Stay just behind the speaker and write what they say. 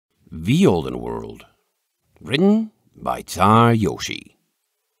The Olden World. Written by Czar Yoshi.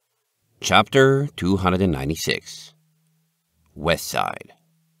 Chapter 296. West Side.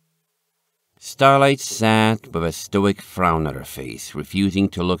 Starlight sat with a stoic frown on her face, refusing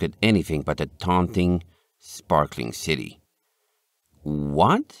to look at anything but the taunting, sparkling city.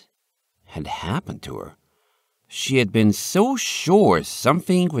 What had happened to her? She had been so sure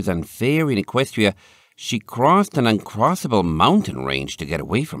something was unfair in Equestria, she crossed an uncrossable mountain range to get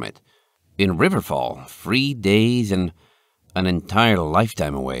away from it. In Riverfall, 3 days and an entire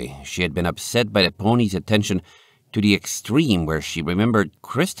lifetime away, she had been upset by the pony's attention to the extreme where she remembered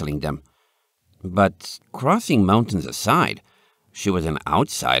crystalling them. But crossing mountains aside, she was an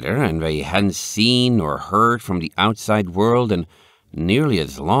outsider, and they hadn't seen or heard from the outside world in nearly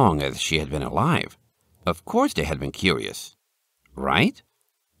as long as she had been alive. Of course they had been curious, right?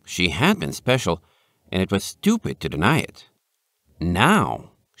 She had been special, and it was stupid to deny it.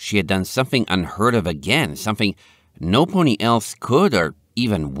 Now, she had done something unheard of again, something no pony else could or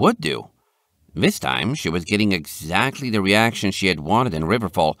even would do. This time, she was getting exactly the reaction she had wanted in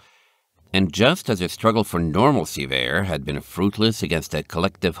Riverfall, and just as her struggle for normalcy there had been fruitless against the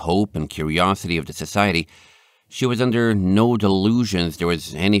collective hope and curiosity of the society, she was under no delusions there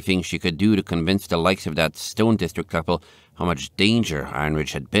was anything she could do to convince the likes of that Stone District couple how much danger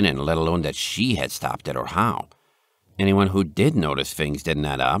Ironridge had been in, let alone that she had stopped it or how. Anyone who did notice things didn't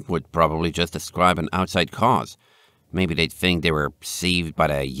add up would probably just ascribe an outside cause. Maybe they'd think they were saved by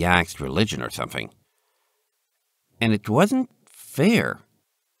the Yak's religion or something. And it wasn't fair.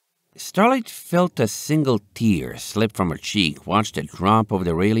 Starlight felt a single tear slip from her cheek, watched it drop over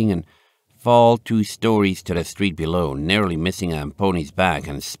the railing and fall 2 stories to the street below, narrowly missing a pony's back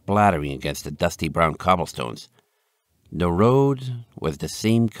and splattering against the dusty brown cobblestones. The road was the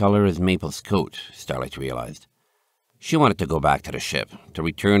same color as Maple's coat, Starlight realized. She wanted to go back to the ship, to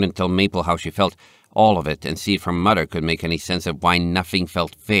return and tell Maple how she felt, all of it, and see if her mother could make any sense of why nothing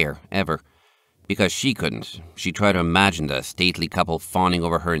felt fair, ever. Because she couldn't, she tried to imagine the stately couple fawning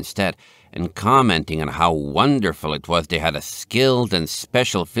over her instead, and commenting on how wonderful it was they had a skilled and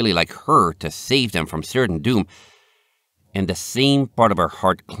special filly like her to save them from certain doom, and the same part of her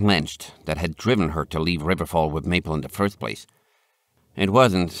heart clenched that had driven her to leave Riverfall with Maple in the first place. It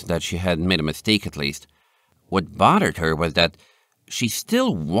wasn't that she had made a mistake, at least. What bothered her was that she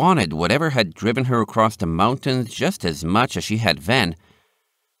still wanted whatever had driven her across the mountains just as much as she had then.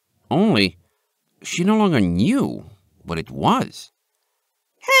 Only, she no longer knew what it was.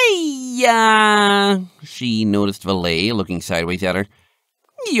 Hey, she noticed Valet looking sideways at her.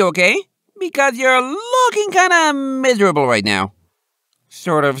 You okay? Because you're looking kinda miserable right now.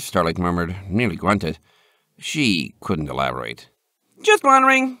 Sort of, Starlight murmured, nearly grunted. She couldn't elaborate. Just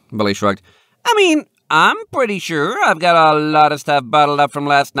wondering, Valet shrugged. I mean, I'm pretty sure I've got a lot of stuff bottled up from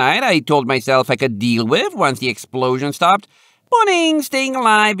last night I told myself I could deal with once the explosion stopped. Putting staying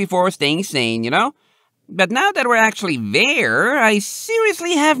alive before staying sane, you know? But now that we're actually there, I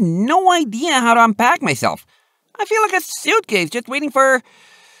seriously have no idea how to unpack myself. I feel like a suitcase just waiting for...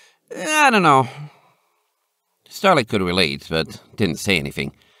 I don't know. Starlight could relate, but didn't say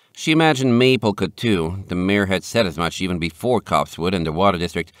anything. She imagined Maple could too. The mayor had said as much even before cops would in the Water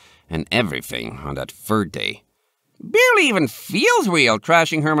District and everything on that 3rd day. Barely even feels real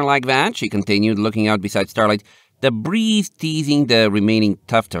trashing Herman like that, she continued, looking out beside Starlight, the breeze teasing the remaining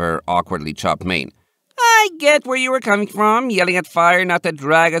tuft of her awkwardly chopped mane. I get where you were coming from, yelling at fire not to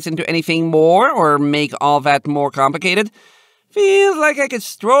drag us into anything more or make all that more complicated. Feels like I could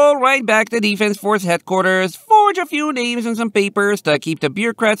stroll right back to Defense Force headquarters, forge a few names and some papers to keep the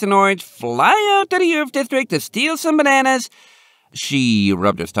bureaucrats annoyed, fly out to the Earth District to steal some bananas. She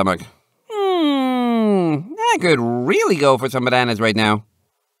rubbed her stomach. I could really go for some bananas right now.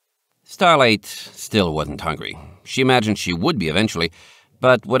 Starlight still wasn't hungry. She imagined she would be eventually,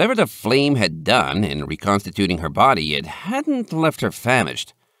 but whatever the flame had done in reconstituting her body, it hadn't left her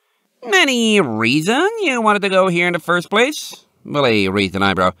famished. Any reason you wanted to go here in the first place? Valet raised an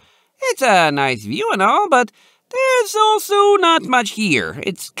eyebrow. It's a nice view and all, but there's also not much here.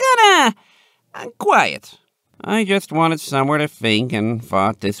 It's kinda quiet. I just wanted somewhere to think and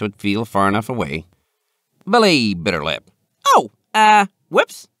thought this would feel far enough away. Valet bit her lip. Oh,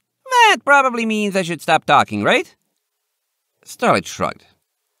 whoops. That probably means I should stop talking, right? Starlight shrugged.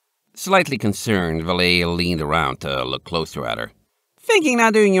 Slightly concerned, Valet leaned around to look closer at her. Thinking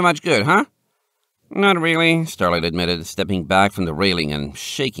not doing you much good, huh? Not really, Starlight admitted, stepping back from the railing and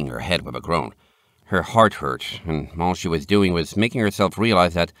shaking her head with a groan. Her heart hurt, and all she was doing was making herself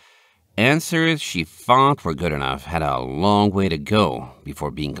realize that answers she thought were good enough had a long way to go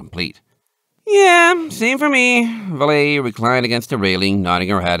before being complete. Yeah, same for me. Valet reclined against the railing, nodding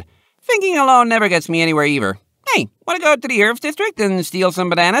her head. Thinking alone never gets me anywhere either. Hey, wanna go to the Earth District and steal some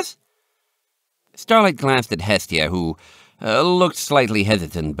bananas? Starlight glanced at Hestia, who looked slightly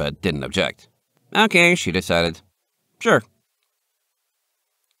hesitant but didn't object. Okay, she decided. Sure.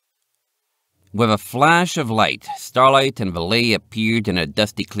 With a flash of light, Starlight and Valet appeared in a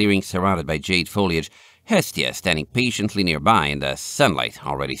dusty clearing surrounded by jade foliage, Hestia standing patiently nearby and the sunlight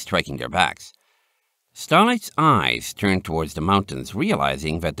already striking their backs. Starlight's eyes turned towards the mountains,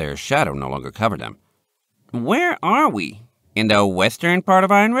 realizing that their shadow no longer covered them. Where are we? In the western part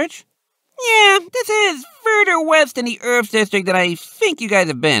of Iron Ridge? Yeah, this is further west in the Earth District than I think you guys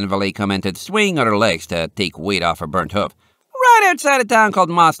have been, Valet commented, swaying on her legs to take weight off her burnt hoof. Right outside a town called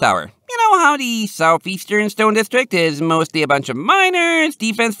Moss Tower. You know how the southeastern Stone District is mostly a bunch of miners,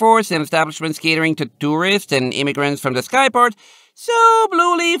 defense force, and establishments catering to tourists and immigrants from the Skyport? So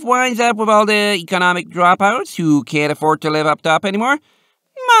Blue Leaf winds up with all the economic dropouts who can't afford to live up top anymore.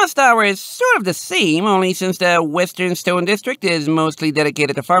 Moss Tower is sort of the same, only since the Western Stone District is mostly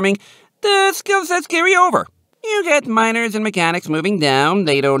dedicated to farming, the skill sets carry over. You get miners and mechanics moving down,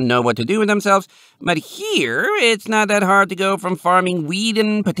 they don't know what to do with themselves, but here, it's not that hard to go from farming wheat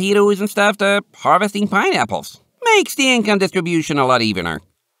and potatoes and stuff to harvesting pineapples. Makes the income distribution a lot evener.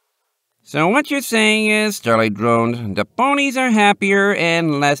 So what you're saying is, Starlight droned, the ponies are happier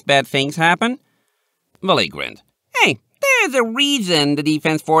and less bad things happen? Valet grinned. Hey, there's a reason the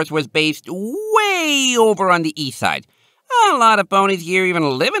defense force was based way over on the east side. A lot of ponies here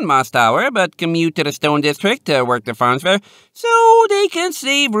even live in Moss Tower, but commute to the Stone District to work their farms there, so they can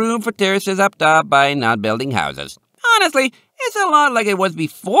save room for terraces up top by not building houses. Honestly, it's a lot like it was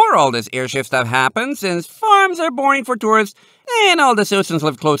before all this airship stuff happened, since farms are boring for tourists, and all the Sosans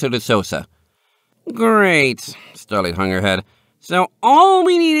live closer to Sosa. Great, Starlight hung her head. So all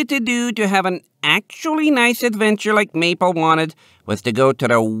we needed to do to have an actually nice adventure like Maple wanted was to go to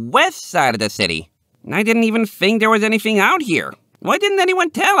the west side of the city. I didn't even think there was anything out here. Why didn't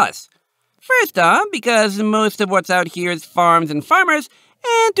anyone tell us? First off, because most of what's out here is farms and farmers,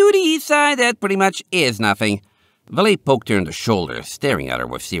 and to the east side, that pretty much is nothing. Valet poked her in the shoulder, staring at her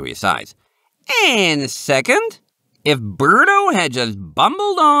with serious eyes. And second, if Birdo had just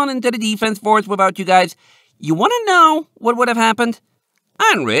bumbled on into the defense force without you guys, you want to know what would have happened?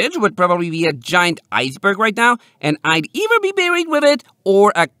 Iron Ridge would probably be a giant iceberg right now, and I'd either be buried with it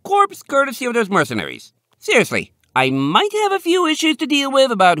or a corpse courtesy of those mercenaries. Seriously, I might have a few issues to deal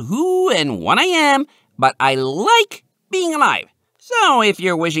with about who and what I am, but I like being alive. So if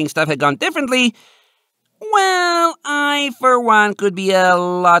you're wishing stuff had gone differently, well, I, for one, could be a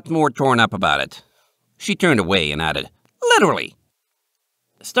lot more torn up about it. She turned away and added, literally.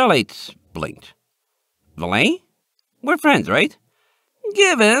 Starlight blinked. Valet? We're friends, right?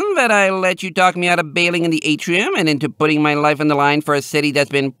 Given that I let you talk me out of bailing in the atrium and into putting my life on the line for a city that's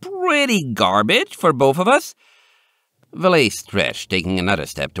been pretty garbage for both of us. Valet stretched, taking another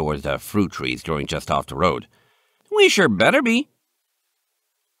step towards the fruit trees growing just off the road. We sure better be.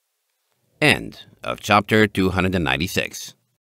 End of chapter 296.